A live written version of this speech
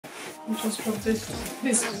just dropped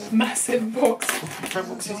this massive box. Our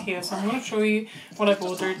box is here, so I'm going to show you what I've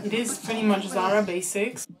ordered. It is pretty much ZARA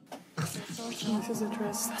basics. This is a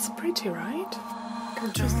dress. That's pretty, right?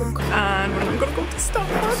 Just look. And we're going to go to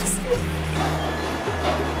Starbucks.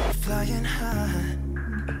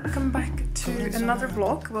 Welcome back to another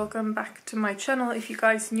vlog. Welcome back to my channel. If you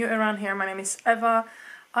guys new around here, my name is Eva.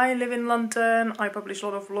 I live in London. I publish a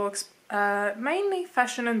lot of vlogs, mainly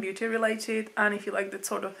fashion and beauty related, and if you like that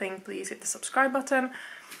sort of thing, please hit the subscribe button.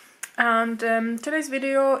 And today's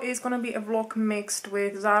video is going to be a vlog mixed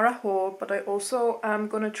with ZARA haul, but I also am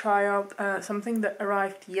going to try out something that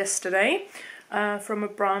arrived yesterday from a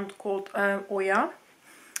brand called Oya,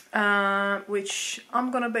 which I'm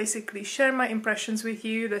going to basically share my impressions with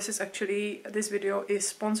you. This video is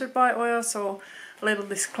sponsored by Oya, so a little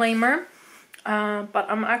disclaimer. But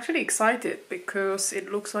I'm actually excited because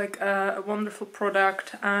it looks like a wonderful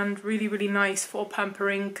product and really nice for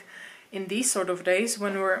pampering in these sort of days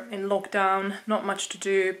when we're in lockdown, not much to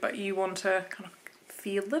do, but you want to kind of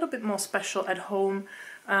feel a little bit more special at home,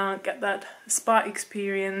 get that spa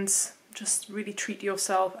experience, just really treat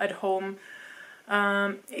yourself at home.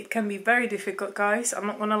 It can be very difficult, guys. I'm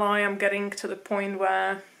not gonna lie, I'm getting to the point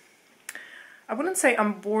where I wouldn't say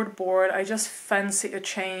I'm bored, I just fancy a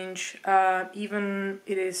change, even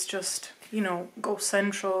it is just, you know, go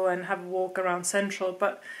central and have a walk around central,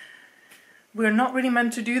 but we're not really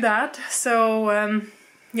meant to do that, so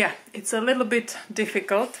yeah, it's a little bit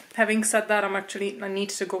difficult. Having said that, I need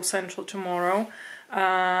to go central tomorrow,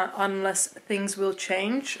 unless things will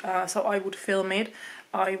change, so I would film it.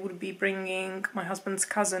 I would be bringing my husband's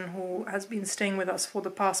cousin, who has been staying with us for the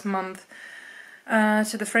past month,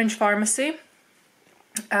 to the French pharmacy.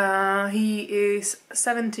 He is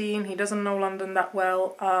 17, he doesn't know London that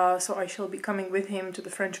well, so I shall be coming with him to the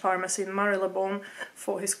French pharmacy in Marylebone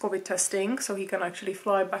for his COVID testing, so he can actually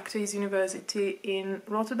fly back to his university in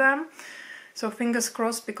Rotterdam. So fingers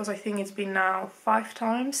crossed, because I think it's been now 5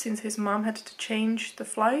 times since his mum had to change the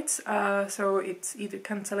flights, so it's either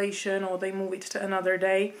cancellation or they move it to another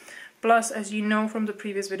day. Plus, as you know from the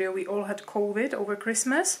previous video, we all had COVID over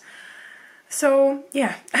Christmas. So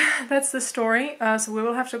yeah, that's the story. So we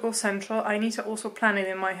will have to go central. I need to also plan it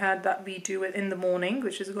in my head that we do it in the morning,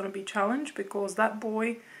 which is going to be a challenge because that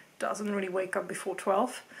boy doesn't really wake up before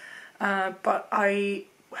 12. But I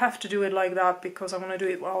have to do it like that because I want to do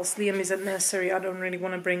it whilst Liam is at nursery. I don't really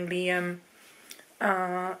want to bring Liam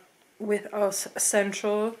with us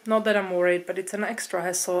central. Not that I'm worried, but it's an extra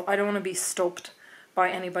hassle. I don't want to be stopped by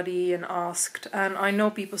anybody and asked. And I know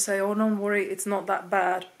people say, oh, don't worry, it's not that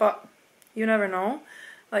bad, but you never know.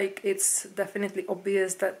 Like, it's definitely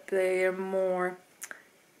obvious that they're more,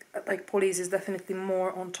 like, police is definitely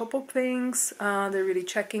more on top of things. They're really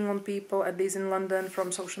checking on people, at least in London,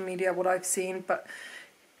 from social media, what I've seen. But,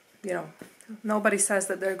 you know, nobody says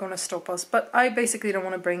that they're gonna stop us. But I basically don't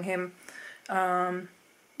want to bring him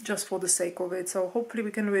just for the sake of it. So hopefully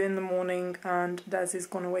we can do it in the morning, and Daz is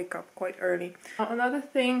gonna wake up quite early. Another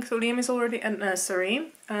thing, so Liam is already at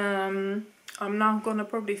nursery. I'm now gonna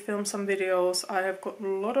probably film some videos. I have got a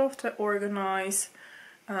lot of to organize.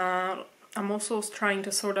 I'm also trying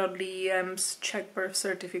to sort out Liam's Czech birth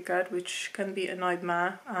certificate, which can be a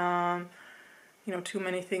nightmare. You know, too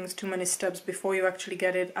many things, too many steps before you actually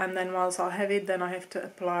get it. And then whilst I have it, then I have to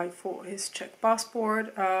apply for his Czech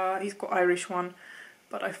passport. He's got Irish one,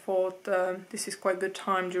 but I thought this is quite good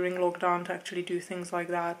time during lockdown to actually do things like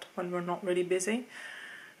that when we're not really busy.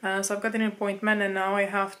 So I've got an appointment, and now I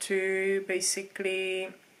have to basically,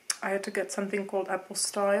 I had to get something called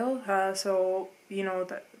apostille, so, you know,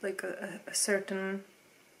 that like a certain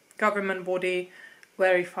government body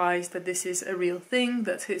verifies that this is a real thing,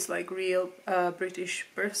 that is like real British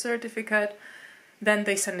birth certificate. Then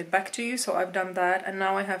they send it back to you, so I've done that, and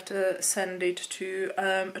now I have to send it to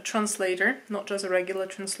a translator, not just a regular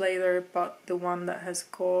translator, but the one that has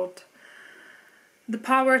got the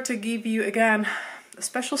power to give you, again, a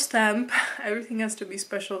special stamp. Everything has to be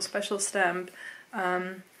special stamp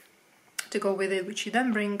to go with it, which you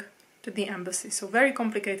then bring to the embassy. So very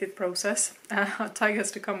complicated process. Ty has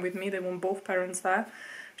to come with me. They want both parents there,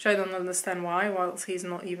 which I don't understand why, whilst he's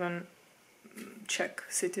not even Czech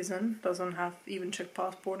citizen, doesn't have even Czech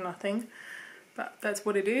passport, nothing. But that's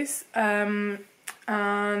what it is.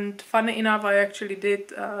 And funny enough, I actually did,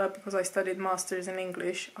 because I studied masters in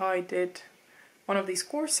English, I did one of these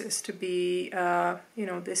courses to be, you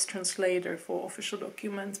know, this translator for official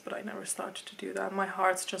documents, but I never started to do that. My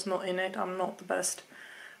heart's just not in it. I'm not the best.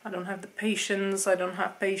 I don't have the patience. I don't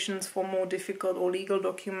have patience for more difficult or legal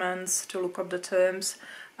documents to look up the terms.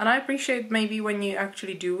 And I appreciate maybe when you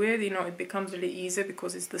actually do it, you know, it becomes really easy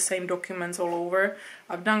because it's the same documents all over.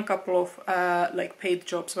 I've done a couple of like paid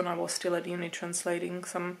jobs when I was still at uni, translating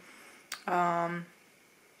some I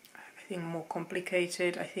think more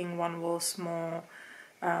complicated. I think one was more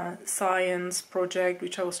science project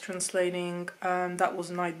which I was translating, that was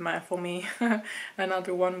a nightmare for me.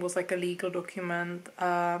 Another one was like a legal document.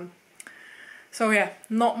 So yeah,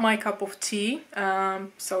 not my cup of tea.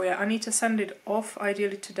 So yeah, I need to send it off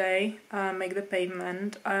ideally today, make the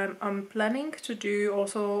payment. I'm planning to do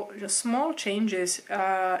also just small changes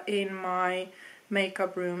in my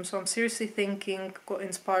makeup room. So I'm seriously thinking, got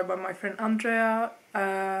inspired by my friend Andrea.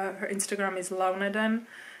 Her Instagram is Launeden.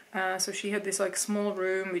 So she had this like small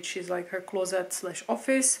room which is like her closet slash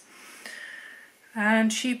office.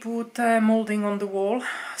 And she put molding on the wall.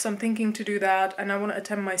 So I'm thinking to do that, and I want to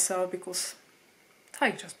attempt myself because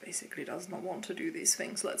Tyke just basically does not want to do these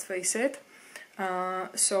things, let's face it.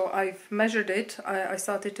 So I've measured it, I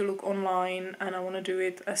started to look online, and I want to do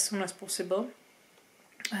it as soon as possible.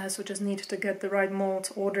 So just need to get the right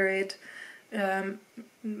molds, order it.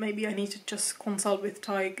 Maybe I need to just consult with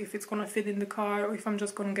Tyke if it's gonna fit in the car or if I'm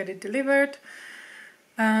just gonna get it delivered.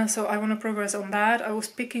 So I want to progress on that. I was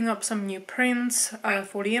picking up some new prints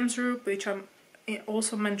for the Emsrup, which I'm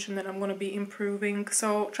also mentioned that I'm going to be improving.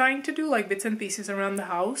 So trying to do like bits and pieces around the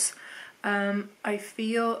house. I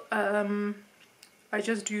feel I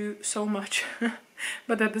just do so much,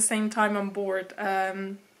 but at the same time I'm bored.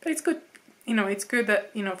 But it's good, you know, it's good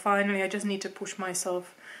that, you know, finally I just need to push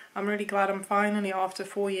myself. I'm really glad I'm finally, after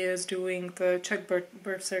 4 years, doing the Czech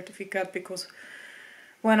birth certificate, because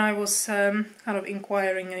when I was kind of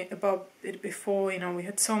inquiring about it before, you know, we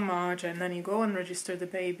had so much, and then you go and register the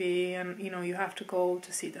baby, and, you know, you have to go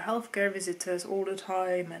to see the healthcare visitors all the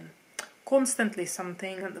time, and constantly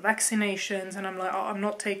something, and the vaccinations, and I'm like, oh, I'm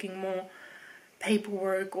not taking more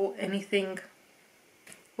paperwork or anything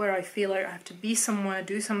where I feel like I have to be somewhere,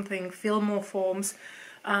 do something, fill more forms.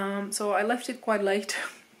 So I left it quite late,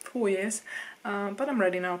 4 years, but I'm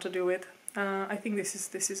ready now to do it. I think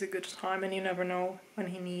this is a good time, and you never know when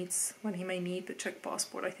he may need the Czech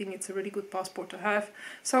passport. I think it's a really good passport to have.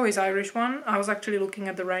 So is Irish one. I was actually looking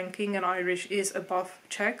at the ranking, and Irish is above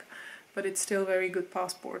Czech, but it's still a very good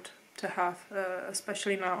passport to have,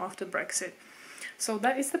 especially now after Brexit. So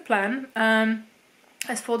that is the plan.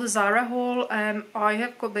 As for the ZARA haul, I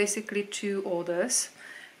have got basically 2 orders.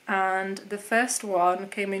 And the first one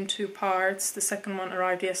came in 2 parts, the second one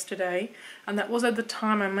arrived yesterday, and that was at the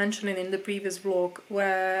time I mentioned it in the previous vlog,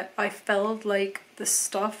 where I felt like the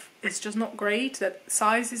stuff is just not great, that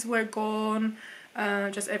sizes were gone,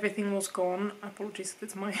 just everything was gone. Apologies,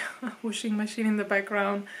 that's my washing machine in the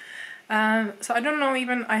background. So I don't know,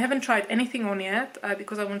 even I haven't tried anything on yet,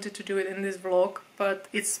 because I wanted to do it in this vlog, but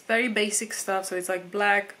it's very basic stuff, so it's like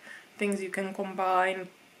black things you can combine.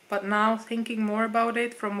 But now thinking more about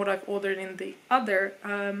it, from what I've ordered in the other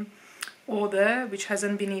order, which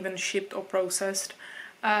hasn't been even shipped or processed,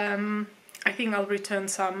 I think I'll return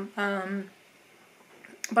some.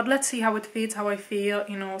 But let's see how it fits, how I feel,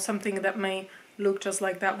 you know, something that may look just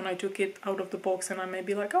like that when I took it out of the box, and I may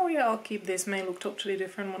be like, oh yeah, I'll keep this, may look totally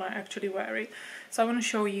different when I actually wear it. So I want to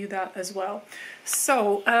show you that as well.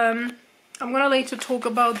 So I'm gonna later talk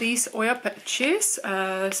about these Oya patches.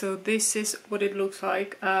 So this is what it looks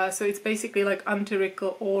like. So it's basically like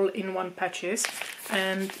anti-wrinkle all-in-one patches,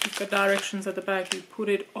 and you've got directions at the back. You put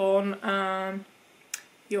it on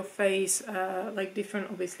your face, like different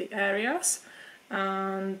obviously areas,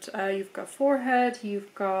 and you've got forehead,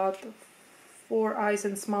 you've got 4 eyes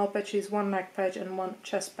and smile patches, 1 neck patch and 1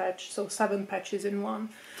 chest patch, so 7 patches in one.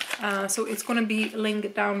 So it's gonna be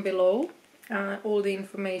linked down below. All the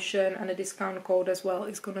information and a discount code as well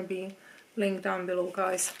is going to be linked down below,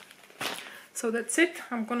 guys. So that's it.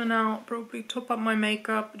 I'm gonna now probably top up my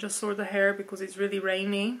makeup, just sort the hair because it's really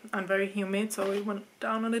rainy and very humid, so it went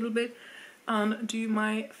down a little bit, and do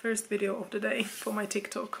my first video of the day for my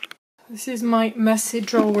TikTok. This is my messy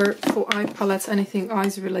drawer for eye palettes, anything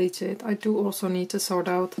eyes related. I do also need to sort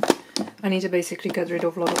out, I need to basically get rid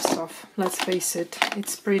of a lot of stuff. Let's face it,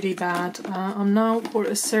 it's pretty bad. I'm now for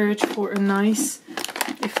a search for a nice,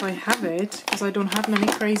 if I have it, because I don't have many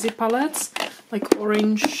crazy palettes, like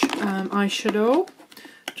orange eyeshadow.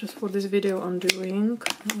 Just for this video I'm doing.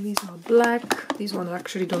 These are black. These ones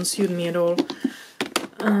actually don't suit me at all.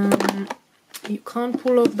 You can't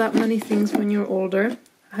pull off that many things when you're older.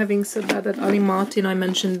 Having said that, that Ali Martin I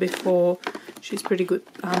mentioned before, she's pretty good,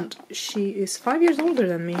 and she is 5 years older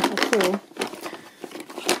than me, or 4,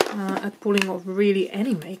 at pulling off really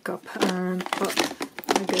any makeup, but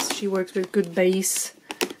I guess she works with good base.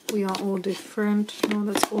 We are all different. No,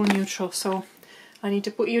 that's all neutral, so I need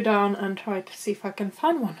to put you down and try to see if I can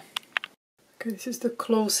find one. Okay, this is the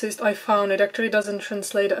closest I found. It actually doesn't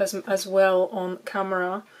translate as well on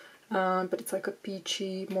camera, but it's like a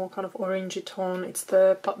peachy, more kind of orangey tone. It's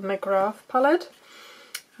the Pat McGrath palette.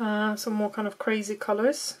 Some more kind of crazy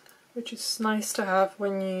colors, which is nice to have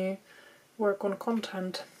when you work on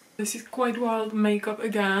content. This is quite wild makeup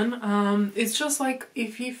again. It's just like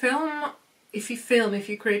if you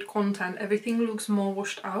create content, everything looks more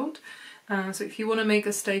washed out. So if you want to make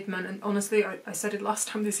a statement, and honestly, I said it last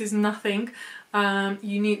time, this is nothing.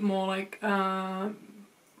 You need more like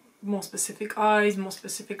more specific eyes, more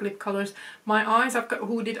specific lip colors. My eyes, I've got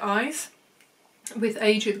hooded eyes. With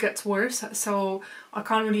age it gets worse, so I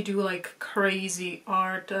can't really do like crazy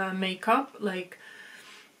art makeup. Like,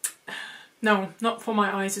 no, not for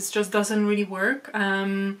my eyes. It just doesn't really work.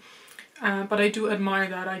 But I do admire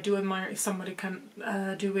that. I do admire if somebody can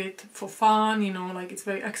do it for fun, you know, like it's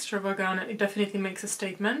very extravagant and it definitely makes a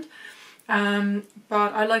statement.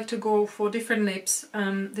 But I like to go for different lips.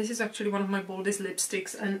 This is actually one of my boldest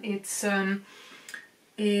lipsticks, and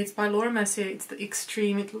it's by Laura Mercier. It's the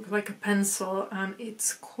Extreme. It looks like a pencil, and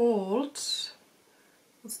it's called,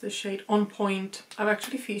 what's the shade? On Point. I've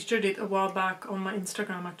actually featured it a while back on my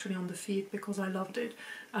Instagram, actually on the feed, because I loved it.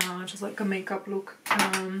 Just like a makeup look.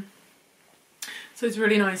 So it's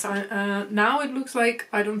really nice. Now it looks like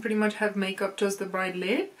I don't pretty much have makeup, just the bright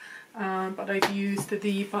lip. But I've used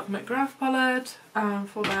the Pat McGrath palette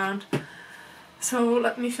for that. So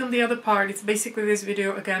let me film the other part. It's basically this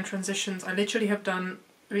video, again, transitions. I literally have done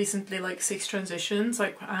recently like 6 transitions.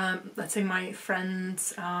 Like, let's say my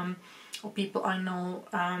friends or people I know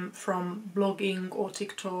from blogging or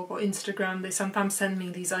TikTok or Instagram, they sometimes send me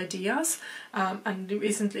these ideas. And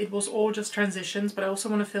recently it was all just transitions, but I also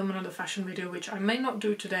want to film another fashion video, which I may not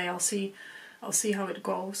do today. I'll see how it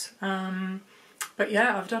goes. But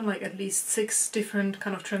yeah, I've done like at least 6 different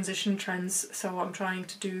kind of transition trends, so I'm trying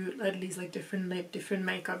to do at least like different lip, different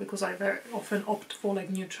makeup, because I very often opt for like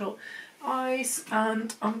neutral eyes.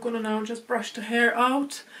 And I'm gonna now just brush the hair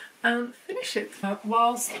out and finish it.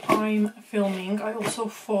 Whilst I'm filming, I also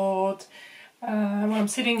thought, when I'm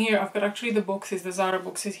sitting here, I've got actually the boxes, the ZARA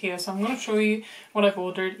boxes here, so I'm going to show you what I've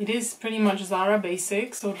ordered. It is pretty much ZARA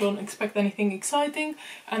basic, so don't expect anything exciting,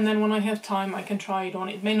 and then when I have time I can try it on.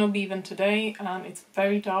 It may not be even today, it's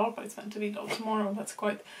very dull, but it's meant to be dull tomorrow. That's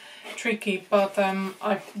quite tricky, but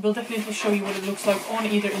I will definitely show you what it looks like on,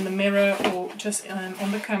 either in the mirror or just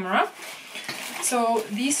on the camera. So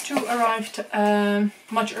these 2 arrived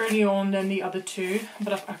much earlier on than the other 2,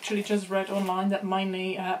 but I've actually just read online that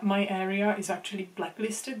my area is actually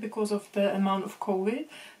blacklisted because of the amount of COVID,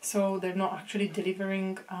 so they're not actually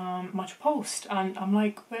delivering much post, and I'm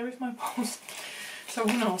like, where is my post? So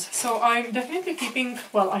who knows? So I'm definitely keeping,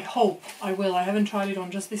 well, I hope I will. I haven't tried it on,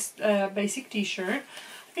 just this basic t-shirt.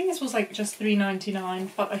 I think this was like just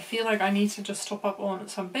 $3.99, but I feel like I need to just top up on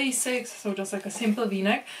some basics, so just like a simple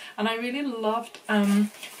v-neck. And I really loved,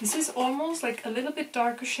 this is almost like a little bit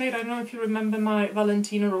darker shade. I don't know if you remember my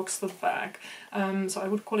Valentino Rockslip bag. So I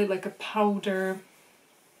would call it like a powder,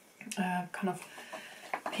 kind of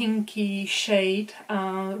pinky shade.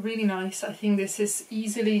 Really nice. I think this is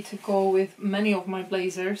easily to go with many of my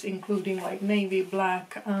blazers, including like navy,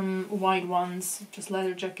 black, white ones, just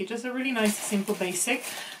leather jacket, just a really nice simple basic.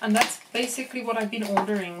 And that's basically what I've been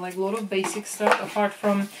ordering, like a lot of basic stuff, apart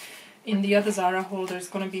from in the other ZARA haul there's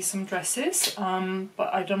gonna be some dresses,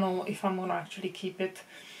 but I don't know if I'm gonna actually keep it.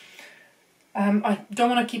 I don't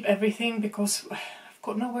want to keep everything because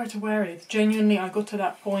got nowhere to wear it. Genuinely, I got to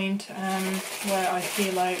that point where I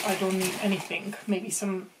feel like I don't need anything. Maybe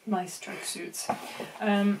some nice tracksuits.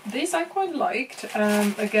 This I quite liked.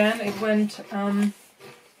 Again, it went,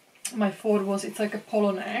 my thought was it's like a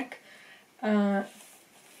polo neck.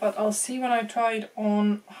 But I'll see when I try it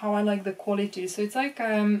on how I like the quality. So it's like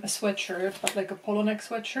a sweatshirt, but like a polo neck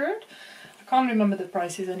sweatshirt. I can't remember the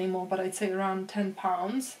prices anymore, but I'd say around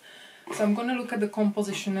 £10. So I'm going to look at the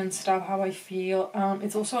composition and stuff, how I feel.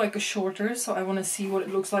 It's also like a shorter, so I want to see what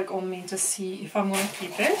it looks like on me to see if I'm going to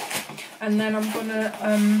keep it. And then I'm going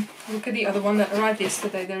to look at the other one that arrived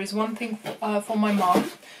yesterday. There is one thing for my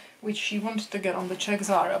mom, which she wanted to get on the Czech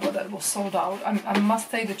ZARA, but that was sold out. I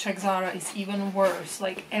must say the Czech ZARA is even worse.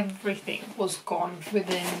 Like everything was gone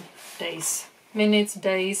within days. Minutes,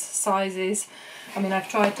 days, sizes. I mean, I've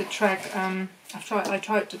tried to track, I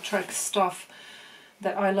tried to track stuff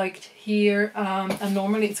that I liked here, and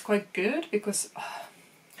normally it's quite good because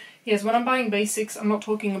yes, when I'm buying basics, I'm not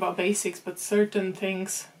talking about basics, but certain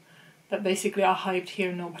things that basically are hyped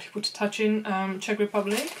here, nobody would touch in Czech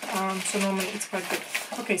Republic, so normally it's quite good.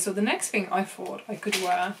 Okay, so the next thing I thought I could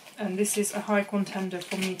wear, and this is a high contender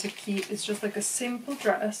for me to keep, it's just like a simple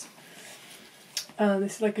dress.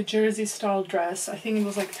 This is like a jersey style dress. I think it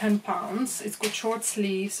was like £10. It's got short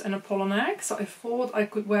sleeves and a polo neck, so I thought I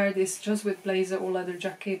could wear this just with blazer or leather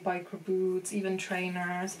jacket, biker boots, even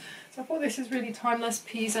trainers. So I thought this is really timeless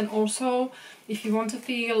piece, and also if you want to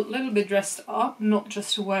feel a little bit dressed up, not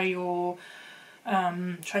just to wear your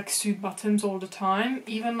tracksuit bottoms all the time,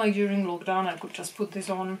 even like during lockdown I could just put this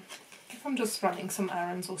on if I'm just running some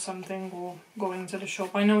errands or something, or going to the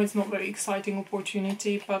shop. I know it's not a very exciting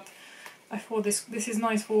opportunity, but I thought this is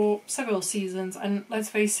nice for several seasons, and let's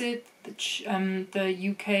face it, the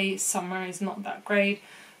UK summer is not that great,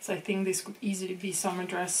 so I think this could easily be summer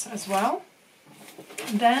dress as well.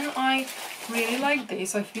 Then I really like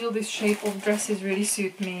this. I feel this shape of dresses really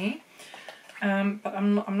suit me, but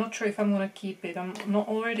I'm not sure if I'm gonna keep it. I'm not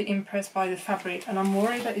already impressed by the fabric, and I'm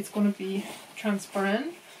worried that it's gonna be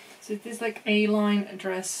transparent. So it is like A-line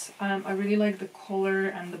dress. I really like the collar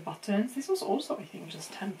and the buttons. This was also, I think,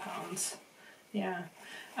 just £10. Yeah.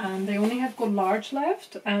 And they only have got large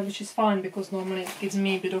left, which is fine because normally it gives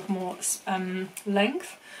me a bit of more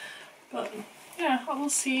length. But yeah, I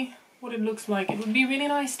will see what it looks like. It would be really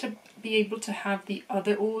nice to be able to have the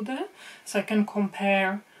other order, so I can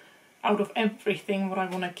compare out of everything what I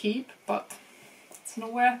want to keep, but it's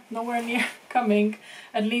nowhere near coming.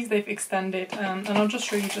 At least they've extended, and I'll just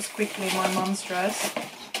show you just quickly my mum's dress.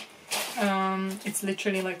 It's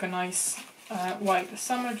literally like a nice white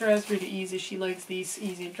summer dress, really easy. She likes these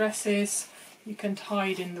easy dresses. You can tie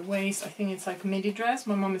it in the waist. I think it's like a midi dress.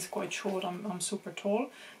 My mum is quite short, I'm super tall.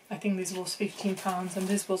 I think this was £15, and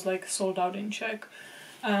this was like sold out in Czech,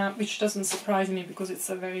 which doesn't surprise me because it's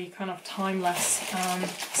a very kind of timeless,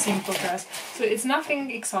 simple dress. So it's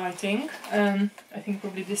nothing exciting. I think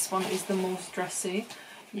probably this one is the most dressy.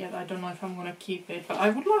 Yeah, I don't know if I'm gonna keep it, but I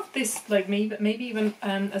would love this, like maybe even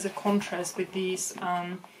as a contrast with these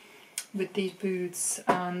boots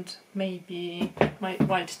and maybe my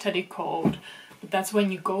white teddy coat. But that's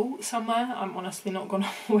when you go somewhere. I'm honestly not gonna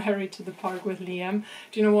wear it to the park with Liam.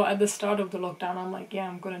 Do you know what? At the start of the lockdown, I'm like, yeah,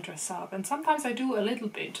 I'm gonna dress up, and sometimes I do a little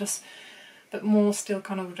bit, just but more still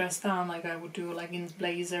kind of dressed down. Like I would do like in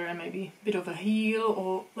blazer and maybe a bit of a heel,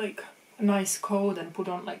 or like a nice coat and put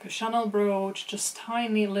on like a Chanel brooch. Just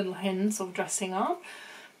tiny little hints of dressing up,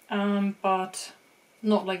 but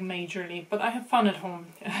not like majorly. But I have fun at home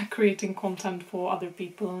creating content for other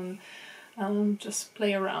people and just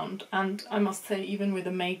play around. And I must say, even with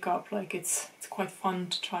the makeup, like it's quite fun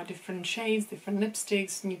to try different shades, different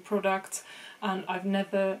lipsticks, new products. And I've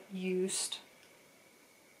never used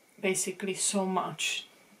basically so much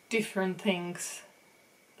different things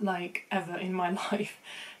like ever in my life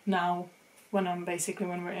now when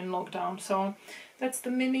we're in lockdown. So that's the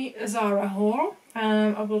mini ZARA haul.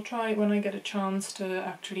 I will try when I get a chance to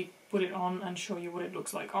actually put it on and show you what it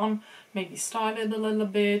looks like on, maybe style it a little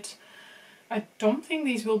bit. I don't think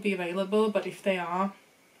these will be available, but if they are,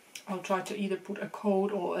 I'll try to either put a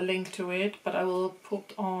code or a link to it, but I will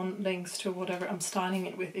put on links to whatever I'm styling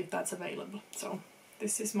it with if that's available. So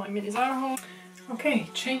this is my mini ZARA haul. Okay,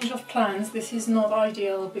 change of plans. This is not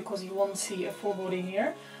ideal because you won't see a full body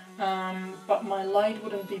here, but my light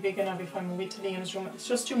wouldn't be big enough if I move it to Liam's room. It's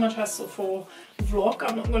just too much hassle for vlog,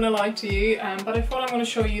 I'm not going to lie to you, but I thought I'm going to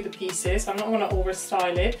show you the pieces. I'm not going to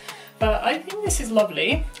overstyle it. But I think this is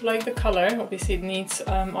lovely, like the colour. Obviously it needs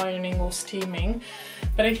ironing or steaming,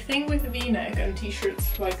 but I think with a v-neck and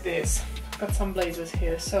t-shirts like this, I've got some blazers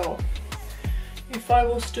here, so if I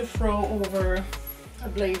was to throw over a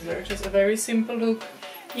blazer, just a very simple look,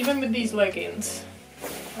 even with these leggings,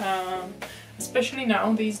 especially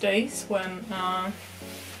now these days when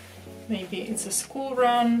maybe it's a school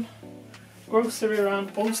run, grocery run,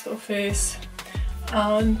 post office,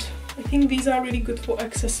 and I think these are really good for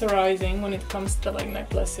accessorizing when it comes to like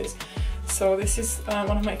necklaces. So this is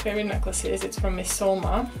one of my favorite necklaces. It's from Miss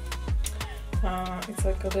Solma. It's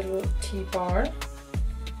like a little T-bar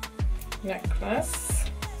necklace.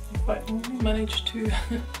 If I only manage to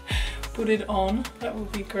put it on, that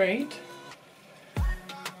would be great.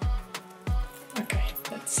 Okay,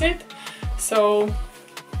 that's it. So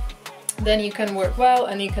then you can work well,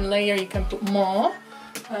 and you can layer, you can put more.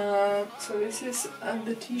 So this is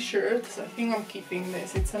the t-shirt. I think I'm keeping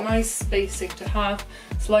this. It's a nice basic to have,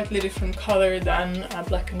 slightly different color than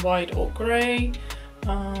black and white or grey.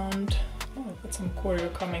 And oh, I've got some courier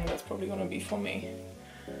coming. That's probably gonna be for me.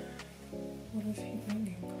 What is he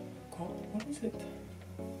bringing? God, what is it?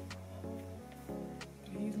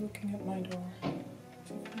 He's looking at my door.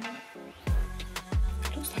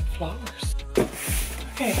 It looks like flowers.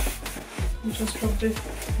 Okay, we just dropped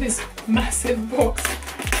this massive box.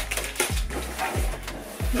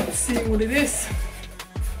 Let's see what it is.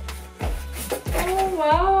 Oh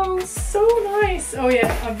wow, so nice! Oh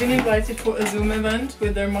yeah, I've been invited for a Zoom event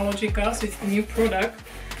with Dermalogica, so it's the new product.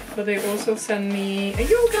 But they also send me a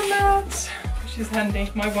yoga mat, which is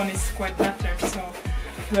handy. My one is quite battered, so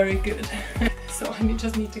very good. So I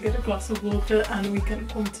just need to get a glass of water and we can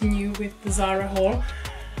continue with the ZARA haul.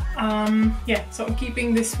 Yeah, so I'm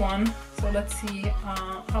keeping this one. So let's see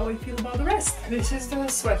how I feel about the rest. This is the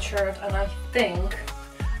sweatshirt and I think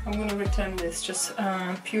I'm gonna return this just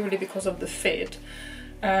purely because of the fit.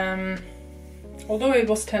 Although it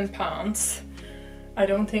was £10, I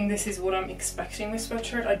don't think this is what I'm expecting with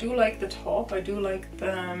sweatshirt. I do like the top, I do like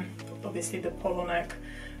the, obviously the polo neck,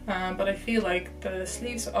 but I feel like the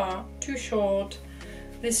sleeves are too short.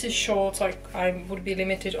 This is short, so I would be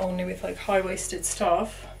limited only with like high-waisted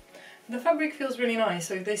stuff. The fabric feels really nice,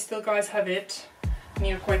 so if they still guys have it and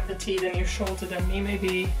you're quite petite and you're shorter than me,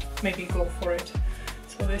 maybe go for it.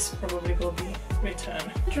 So this probably will be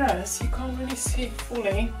returned. The dress, you can't really see it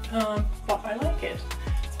fully, but I like it.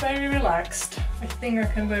 It's very relaxed. I think I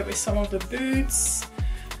can wear it with some of the boots.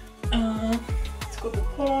 It's got the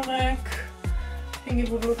polo neck. I think it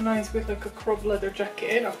would look nice with like a crop leather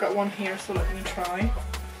jacket. I've got one here, so let me try.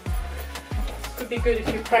 Could be good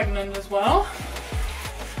if you're pregnant as well,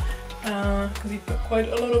 because you've got quite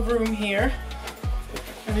a lot of room here,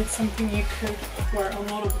 and it's something you could wear on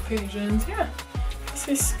a lot of occasions. Yeah, this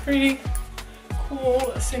is pretty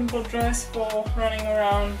cool. A simple dress for running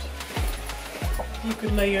around. You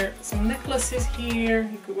could layer some necklaces here.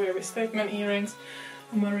 You could wear with statement earrings.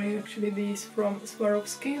 I'm wearing actually these from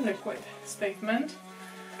Swarovski. They're quite statement.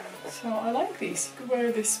 So I like these. You could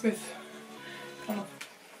wear this with kind of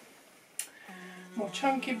more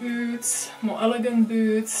chunky boots, more elegant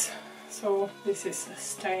boots. So this is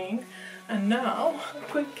staying. And now I'm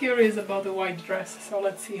quite curious about the white dress. So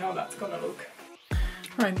let's see how that's gonna look.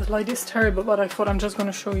 Right, the light is terrible, but I thought I'm just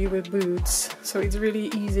gonna show you with boots. So it's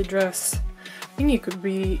really easy dress. I think you could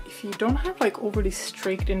be, if you don't have like overly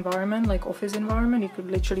strict environment, like office environment, you could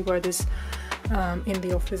literally wear this in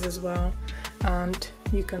the office as well. And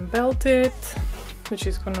you can belt it, which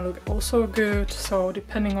is gonna look also good. So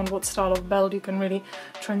depending on what style of belt, you can really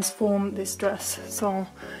transform this dress. So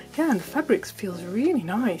yeah, and the fabric feels really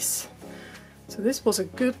nice. So this was a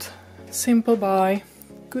good, simple buy,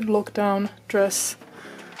 good lockdown dress.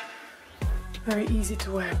 Very easy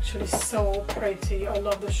to wear, actually, so pretty. I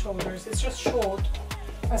love the shoulders. It's just short,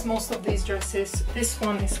 as most of these dresses. This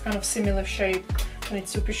one is kind of similar shape and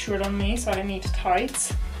it's super short on me, so I need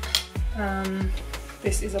tights.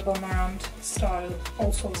 This is a boomerang style,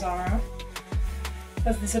 also ZARA.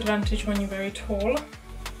 Has this advantage when you're very tall.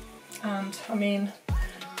 And I mean,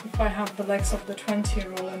 if I have the legs of the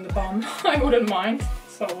 20-year-old and the bum, I wouldn't mind.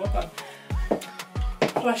 So I'm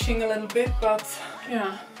flashing a little bit, but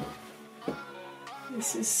yeah.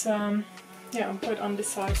 This is, yeah, I'm quite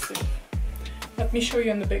undecisive. Let me show you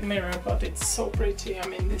in the big mirror, but it's so pretty. I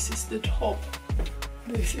mean, this is the top.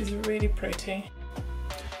 This is really pretty.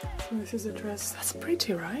 So this is a dress. That's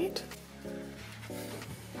pretty, right?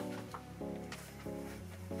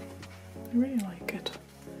 I really like it.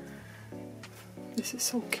 This is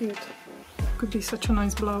so cute. Could be such a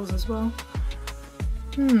nice blouse as well.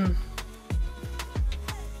 A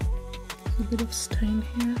bit of stain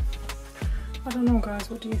here. I don't know, guys,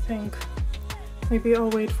 what do you think? Maybe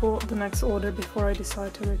I'll wait for the next order before I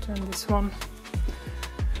decide to return this one.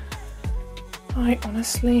 I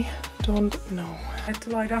honestly don't know. I had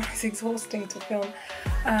to lie down, it's exhausting to film.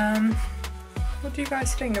 What do you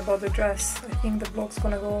guys think about the dress? I think the vlog's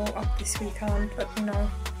gonna go up this weekend, let me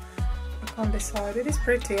know. I can't decide. It is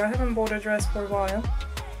pretty. I haven't bought a dress for a while.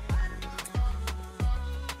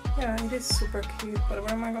 Yeah, it is super cute, but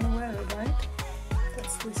where am I gonna wear it, right?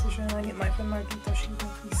 That's the decision. I get my friend Margita, she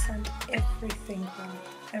made me send everything back.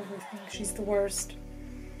 Everything. She's the worst.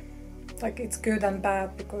 Like, it's good and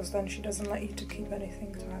bad, because then she doesn't let you to keep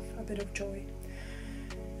anything to have a bit of joy.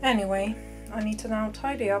 Anyway, I need to now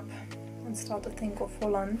tidy up and start to think of for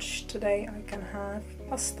lunch. Today I can have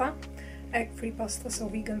pasta, egg-free pasta, so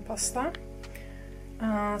vegan pasta.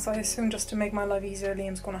 So I assume just to make my life easier,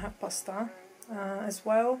 Liam's gonna have pasta as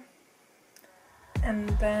well. And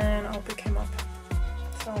then I'll pick him up.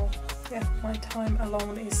 So yeah, my time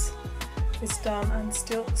alone is done, and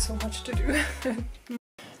still so much to do.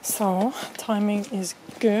 So timing is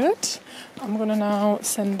good. I'm gonna now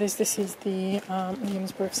send this. This is the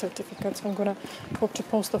Liam's birth certificate. So I'm gonna go to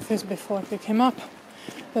post office before I pick him up.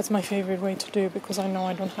 That's my favorite way to do, because I know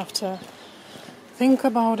I don't have to think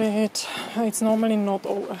about it. It's normally not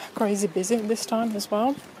all crazy busy this time as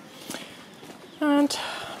well. And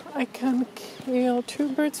I can kill 2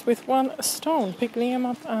 birds with 1 stone. Pick Liam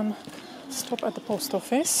up and stop at the post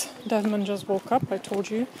office. Desmond just woke up, I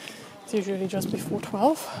told you. It's usually just before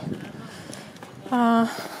 12.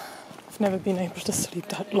 I've never been able to sleep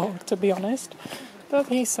that long, to be honest. But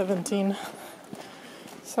he's 17.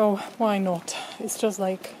 So why not? It's just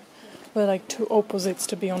like we're like 2 opposites,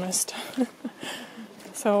 to be honest.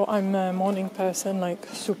 So I'm a morning person, like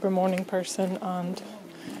super morning person, and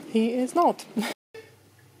he is not.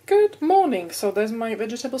 Good morning. So there's my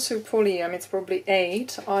vegetable soup for Liam. It's probably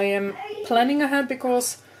 8. I am planning ahead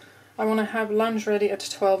because I want to have lunch ready at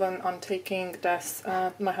 12, and I'm taking Des,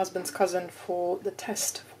 my husband's cousin, for the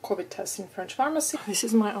test, COVID test in French pharmacy. This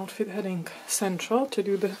is my outfit heading central to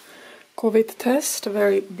do the COVID test.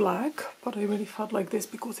 Very black, but I really felt like this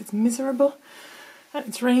because it's miserable and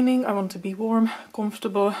it's raining. I want to be warm,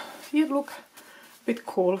 comfortable, yet look a bit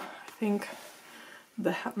cool. I think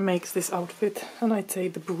the hat makes this outfit, and I'd say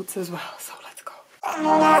the boots as well. So let's go. I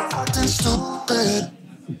know I'm acting stupid,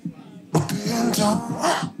 but being dumb,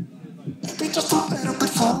 maybe just a little bit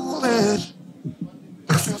foolish.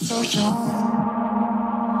 I feel so young.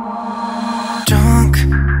 Drunk.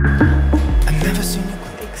 I've never seen you.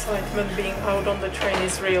 The excitement being out on the train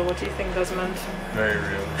is real. What do you think, Desmond? Very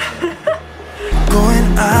real. Going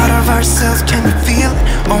out of ourselves, can you feel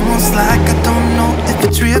it? Almost like I don't know if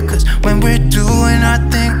it's real. Cause when we're doing our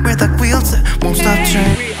thing, we're like wheels that won't stop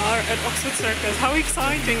turning. We are at Oxford Circus. How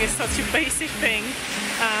exciting is such a basic thing.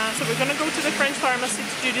 So we're gonna go to the French pharmacy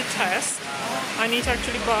to do the test. I need to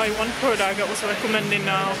actually buy 1 product that was recommended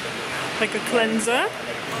now, like a cleanser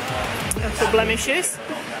for blemishes.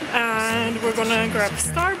 And we're gonna grab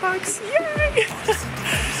Starbucks. Yay!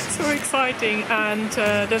 So exciting. And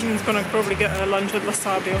Desmond's gonna probably get a lunch at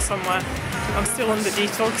Wasabi or somewhere. I'm still on the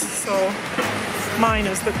detox, so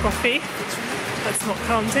minus the coffee. That's not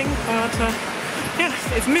counting, but yeah,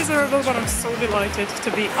 it's miserable, but I'm so delighted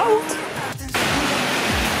to be out.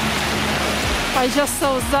 I just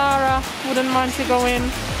saw ZARA, wouldn't mind to go in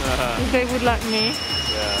if they would let me.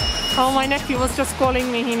 Yeah. Oh, my nephew was just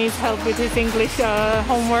calling me, he needs help with his English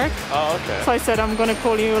homework. Oh, okay. So I said I'm gonna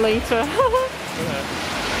call you later. Yeah.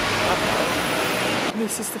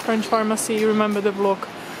 This is the French pharmacy, you remember the vlog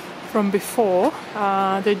from before.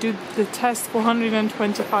 They do the test for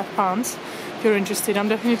 £125 if you're interested. I'm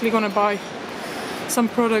definitely gonna buy some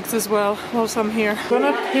products as well whilst I'm here. I'm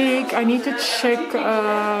gonna pick, I need to check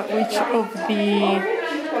which of the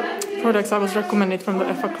products I was recommended from the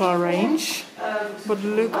Eva range. But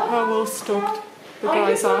look how well stocked the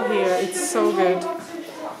guys are here. It's so good.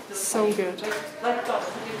 So good.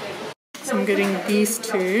 So I'm getting these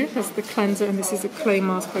 2 as the cleanser, and this is a clay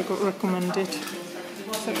mask I got recommended.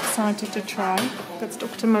 So excited to try. That's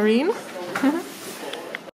Dr. Marine.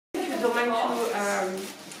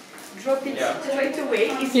 Drop it straight away.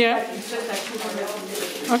 It's just like 200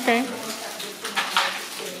 ml. Okay.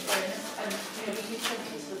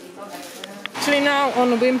 Actually now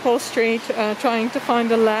on Wimpole Street, trying to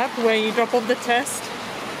find a lab where you drop off the test.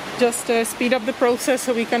 Just speed up the process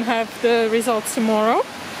so we can have the results tomorrow.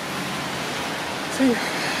 So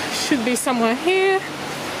should be somewhere here.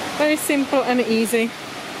 Very simple and easy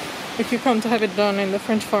if you come to have it done in the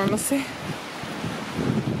French pharmacy.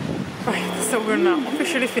 Right, so we're now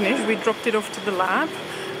officially finished. We dropped it off to the lab.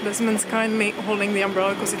 Desmond's kindly holding the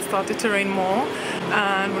umbrella because it started to rain more.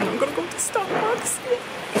 And we're not gonna go to Starbucks.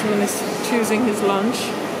 Desmond is choosing his lunch.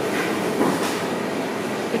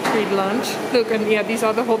 A treat lunch. Look, and yeah, these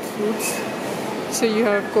are the hot foods. So you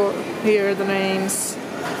have got here the names.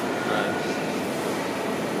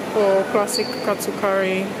 Oh, classic katsu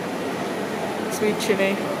curry, sweet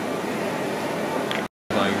chili. Oh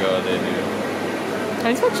my god, they do. And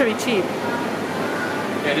it's actually cheap.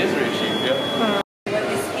 Yeah, it is really cheap, yeah.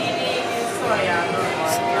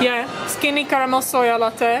 Yeah, skinny caramel soya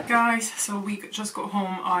latte. Guys, so we just got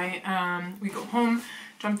home. We got home,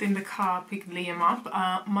 jumped in the car, picked Liam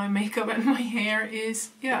up. My makeup and my hair is,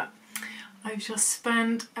 yeah. I've just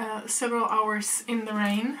spent several hours in the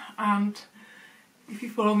rain, and if you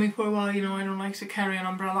follow me for a while, you know I don't like to carry an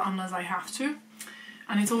umbrella unless I have to.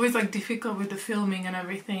 And it's always like difficult with the filming and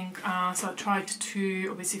everything. So I tried to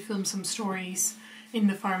obviously film some stories in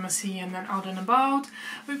the pharmacy and then out and about.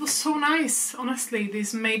 But it was so nice, honestly.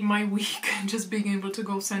 This made my week, just being able to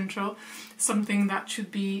go central. Something that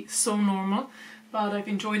should be so normal. But I've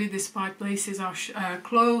enjoyed it despite places are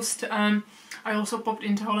closed. I also popped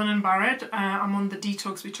into Holland & Barrett. I'm on the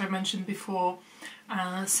detox, which I mentioned before.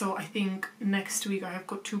 So I think next week I have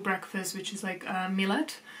got 2 breakfasts, which is like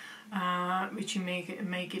millet. which you make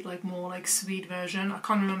it like more like sweet version. I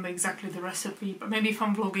can't remember exactly the recipe, but maybe if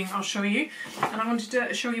I'm vlogging I'll show you. And I wanted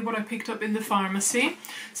to show you what I picked up in the pharmacy.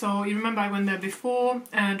 So you remember I went there before.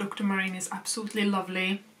 Dr. Marine is absolutely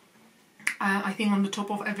lovely. I think on the top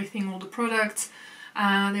of everything, all the products.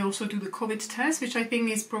 They also do the COVID test, which I think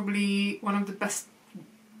is probably one of the best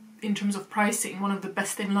in terms of pricing, one of the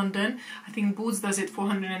best in London. I think Boots does it for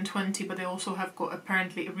 120, but they also have got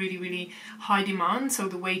apparently a really, really high demand. So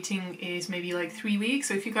the waiting is maybe like 3 weeks.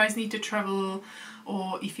 So if you guys need to travel,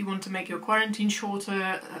 or if you want to make your quarantine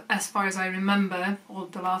shorter, as far as I remember, or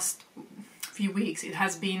the last few weeks, it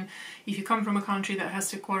has been, if you come from a country that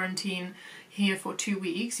has to quarantine here for 2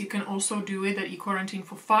 weeks, you can also do it that you quarantine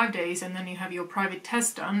for 5 days and then you have your private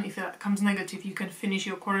test done. If that comes negative, you can finish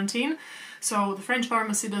your quarantine. So the French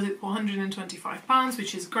pharmacy does it for £125,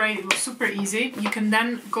 which is great. It was super easy. You can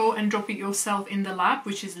then go and drop it yourself in the lab,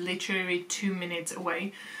 which is literally 2 minutes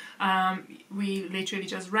away. We literally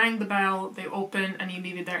just rang the bell, they open, and you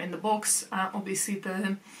leave it there in the box. Obviously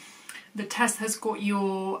the test has got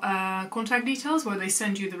your contact details where they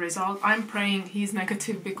send you the result. I'm praying he's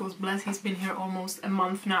negative because bless, he's been here almost a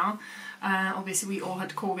month now. Obviously we all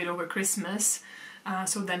had COVID over Christmas,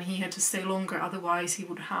 so then he had to stay longer, otherwise he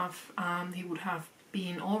would have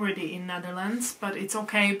been already in Netherlands. But it's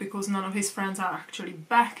okay because none of his friends are actually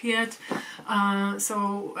back yet.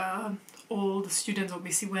 All the students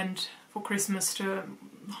obviously went for Christmas to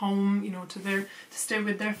home, you know, to stay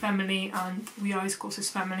with their family, and we are his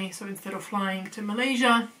closest family. So instead of flying to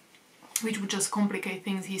Malaysia, which would just complicate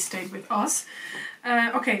things, he stayed with us.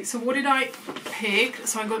 Okay, so what did I pick?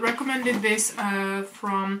 So I got recommended this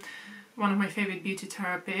from one of my favorite beauty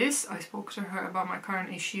therapists. I spoke to her about my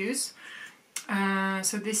current issues.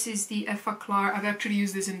 So this is the Effaclar. I've actually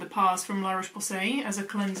used this in the past from La Roche-Posay as a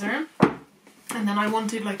cleanser. And then I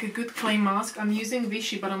wanted like a good clay mask. I'm using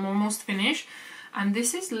Vichy, but I'm almost finished. And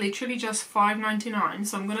this is literally just £5.99.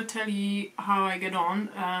 So I'm going to tell you how I get on.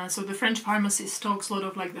 So the French pharmacy stocks a lot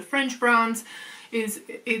of like the French brands.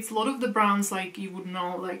 It's a lot of the brands like you would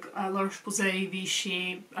know, like La Roche-Posay,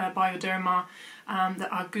 Vichy, Bioderma,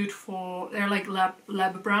 that are good for, they're like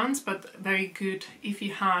lab brands, but very good if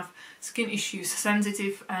you have skin issues,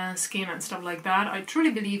 sensitive skin and stuff like that. I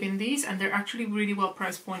truly believe in these, and they're actually really well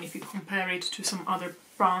price point if you compare it to some other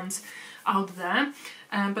brands out there.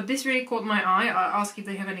 But this really caught my eye. I asked if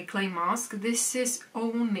they have any clay mask. This is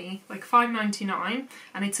only like £5.99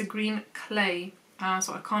 and it's a green clay.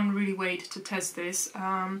 So I can't really wait to test this.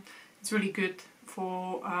 It's really good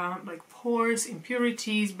for like pores,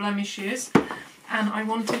 impurities, blemishes. And I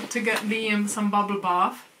wanted to get Liam some bubble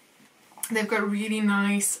bath. They've got really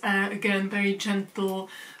nice, again, very gentle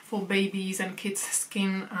for babies and kids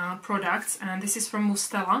skin products. And this is from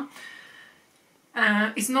Mustela.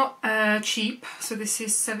 It's not cheap, so this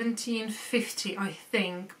is £17.50 I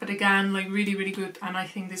think, but again, like really, really good, and I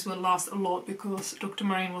think this will last a lot because Dr.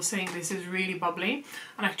 Marine was saying this is really bubbly,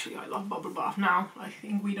 and actually I love bubble bath now. I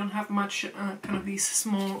think we don't have much kind of these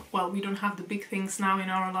small, well, we don't have the big things now in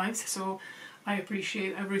our lives, so I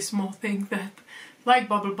appreciate every small thing that, like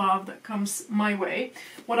bubble bath, that comes my way.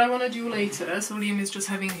 What I want to do later, so Liam is just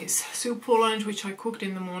having his soup for lunch, which I cooked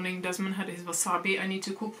in the morning. Desmond had his wasabi. I need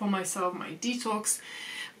to cook for myself my detox,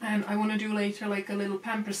 and I want to do later like a little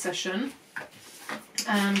pamper session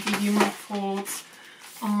and give you my thoughts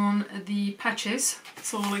on the patches.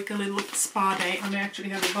 So like a little spa day. I may actually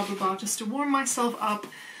have a bubble bath just to warm myself up,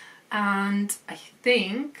 and I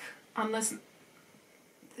think, unless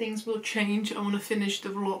things will change, I want to finish the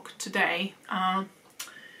vlog today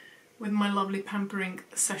with my lovely pampering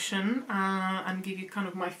session and give you kind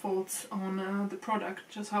of my thoughts on the product,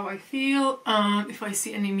 just how I feel, if I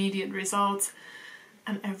see any immediate results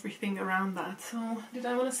and everything around that. So did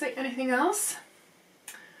I want to say anything else?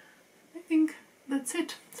 I think that's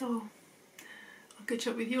it, so I'll catch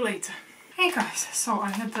up with you later. Hey guys, so I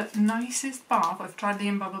had the nicest bath. I've tried the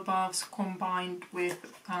bubble baths combined with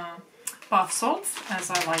bath salts, as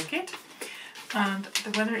I like it, and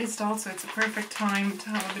the weather is dull, so it's a perfect time to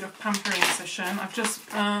have a bit of pampering session. I've just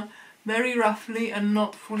very roughly and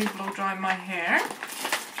not fully blow dried my hair.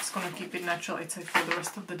 Just gonna keep it natural, I'd say, for the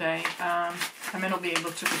rest of the day. I may not be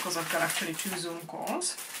able to because I've got actually 2 Zoom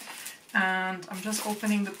calls, and I'm just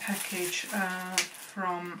opening the package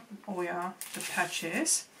from Oya, the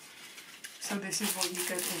patches. So this is what you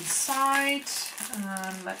get inside,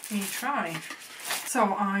 and let me try.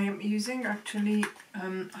 So I am using actually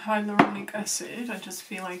hyaluronic acid. I just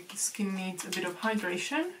feel like the skin needs a bit of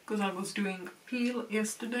hydration because I was doing peel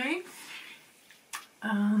yesterday,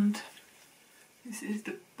 and this is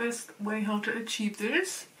the best way how to achieve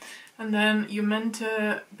this. And then you meant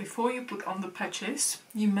to, before you put on the patches,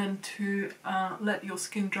 you meant to let your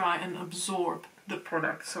skin dry and absorb the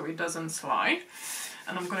product so it doesn't slide.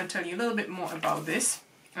 And I'm going to tell you a little bit more about this.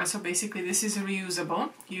 So basically this is reusable.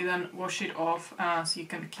 You then wash it off so you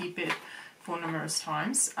can keep it for numerous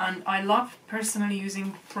times. And I love personally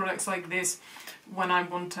using products like this when I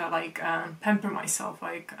want to like pamper myself,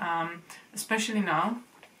 like especially now.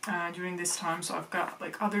 During this time, so I've got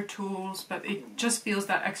like other tools, but it just feels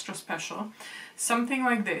that extra special. Something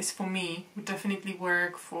like this for me would definitely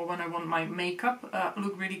work for when I want my makeup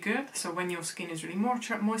look really good. So when your skin is really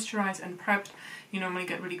moisturized and prepped, you normally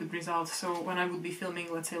get really good results. So when I would be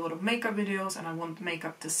filming, let's say, a lot of makeup videos and I want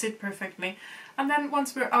makeup to sit perfectly, and then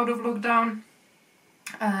once we're out of lockdown,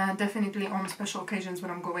 definitely on special occasions when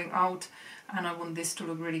I'm going out and I want this to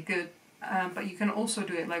look really good. But you can also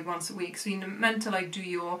do it like once a week. So you're meant to like do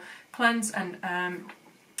your cleanse and then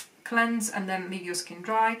leave your skin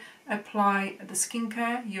dry, apply the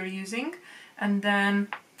skincare you're using, and then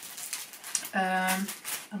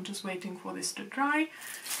I'm just waiting for this to dry,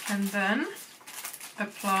 and then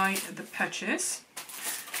apply the patches.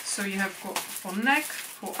 So you have got for neck,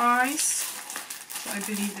 for eyes. So I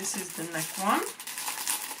believe this is the neck one.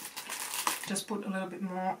 Just put a little bit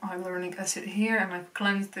more hyaluronic acid here, and I've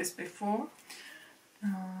cleansed this before.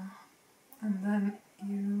 And then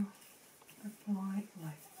you apply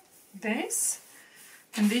like this.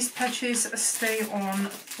 And these patches stay on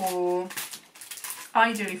for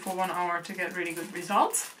ideally for 1 hour to get really good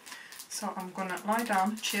results. So I'm gonna lie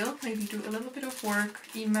down, chill, maybe do a little bit of work,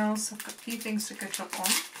 emails, I've got a few things to catch up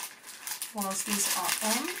on whilst these are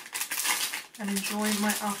on, and enjoy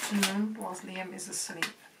my afternoon whilst Liam is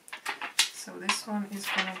asleep. So this one is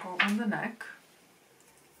gonna go on the neck.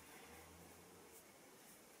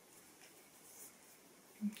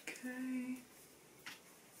 Okay.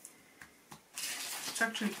 It's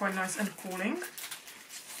actually quite nice and cooling.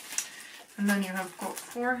 And then you have got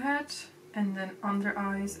forehead, and then under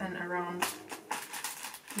eyes and around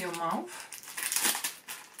your mouth.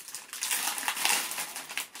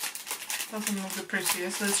 Doesn't look the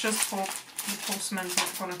prettiest. Let's just hope the postman's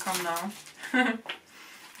not gonna come now.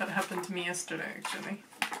 That happened to me yesterday, actually.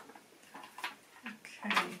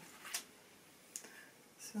 Okay.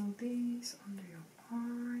 So these under your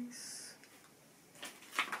eyes.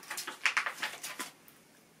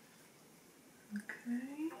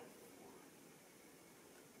 Okay.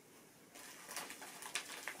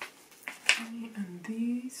 Okay, and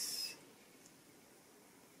these.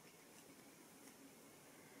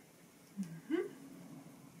 It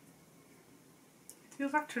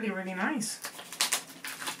feels actually really nice.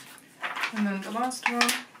 And then the last one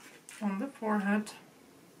on the forehead.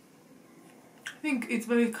 I think it's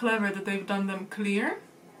very clever that they've done them clear.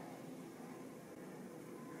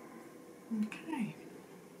 Okay.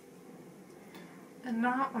 And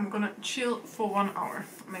now I'm gonna chill for 1 hour.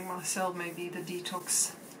 Make myself maybe the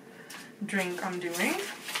detox drink I'm doing.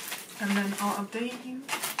 And then I'll update you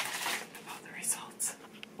about the results.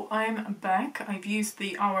 Well, I'm back. I've used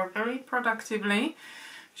the hour very productively.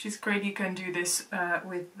 Which is great, you can do this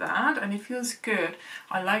with that, and it feels good.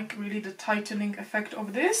 I like really the tightening effect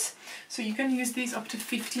of this. So you can use these up to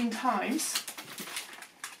 15 times.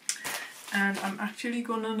 And I'm actually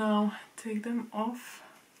gonna now take them off.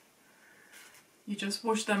 You just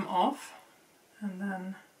wash them off and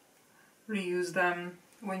then reuse them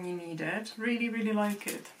when you need it. Really, really like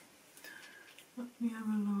it. Let me have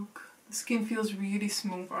a look. The skin feels really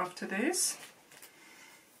smooth after this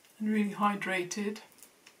and really hydrated.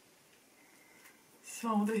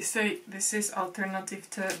 So they say this is alternative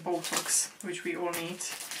to Botox, which we all need.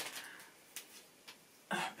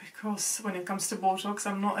 Because when it comes to Botox,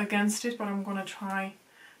 I'm not against it, but I'm gonna try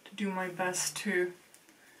to do my best to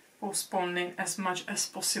postpone it as much as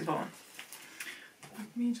possible.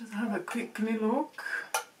 Let me just have a quick look.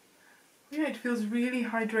 Yeah, it feels really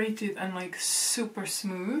hydrated and like super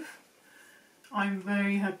smooth. I'm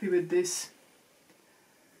very happy with this.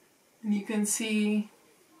 And you can see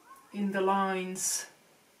in the lines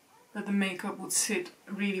that the makeup would sit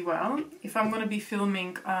really well. If I'm going to be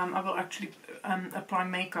filming, I will actually apply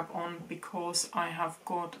makeup on because I have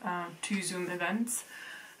got 2 Zoom events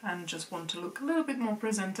and just want to look a little bit more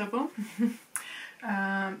presentable.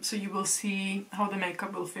 So you will see how the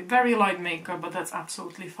makeup will fit. Very light makeup, but that's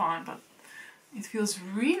absolutely fine. But it feels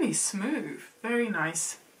really smooth, very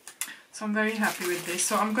nice. So I'm very happy with this.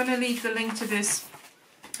 So I'm going to leave the link to this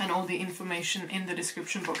and all the information in the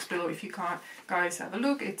description box below if you can't, guys, have a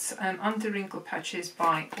look. It's Anti-Wrinkle Patches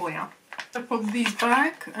by Oya. I put these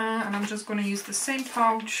back and I'm just going to use the same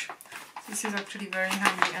pouch. This is actually very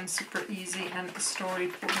handy and super easy and store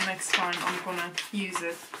it for the next time I'm going to use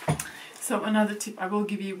it. So another tip I will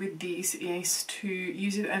give you with these is to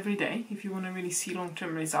use it every day if you want to really see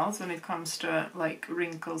long-term results when it comes to like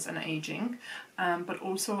wrinkles and aging. But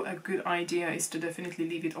also a good idea is to definitely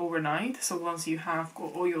leave it overnight. So once you have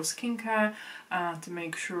got all your skincare, to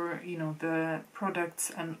make sure you know the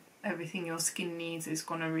products and everything your skin needs is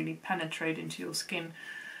going to really penetrate into your skin.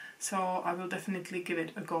 So I will definitely give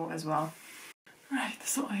it a go as well. Right,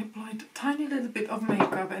 so I applied a tiny little bit of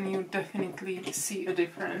makeup and you definitely see a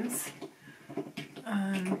difference.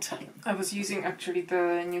 And I was using actually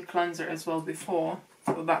the new cleanser as well before,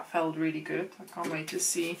 so that felt really good. I can't wait to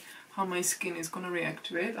see how my skin is going to react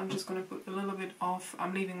to it. I'm just going to put a little bit of,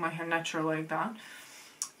 I'm leaving my hair natural like that.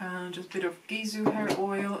 Just a bit of Gizu hair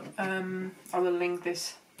oil. I will link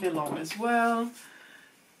this below as well.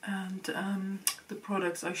 And the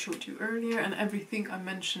products I showed you earlier and everything I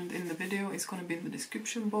mentioned in the video is going to be in the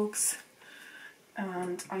description box.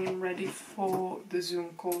 And I am ready for the Zoom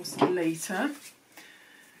calls later.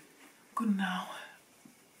 Good, now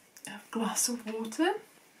have a glass of water,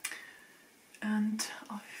 and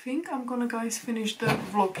I think I'm gonna guys finish the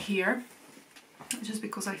vlog here, just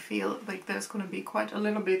because I feel like there's gonna be quite a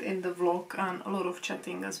little bit in the vlog and a lot of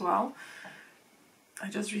chatting as well. I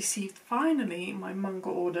just received finally my mango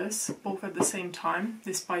orders, both at the same time,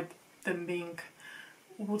 despite them being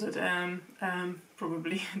ordered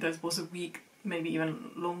probably there was a week, maybe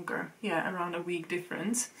even longer, yeah, around a week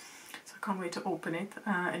difference. So I can't wait to open it.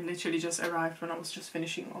 It literally just arrived when I was just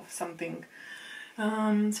finishing off something.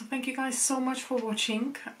 So thank you guys so much for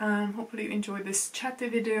watching. Hopefully you enjoyed this chatty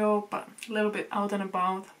video, but a little bit out and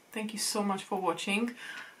about. Thank you so much for watching.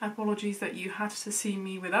 Apologies that you had to see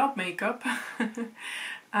me without makeup.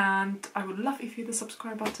 And I would love if you hit the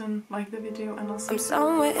subscribe button, like the video, and I'll see you. I'm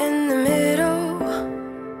somewhere in the middle,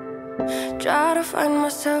 try to find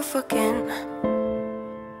myself again,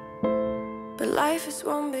 but life is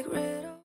one big riddle.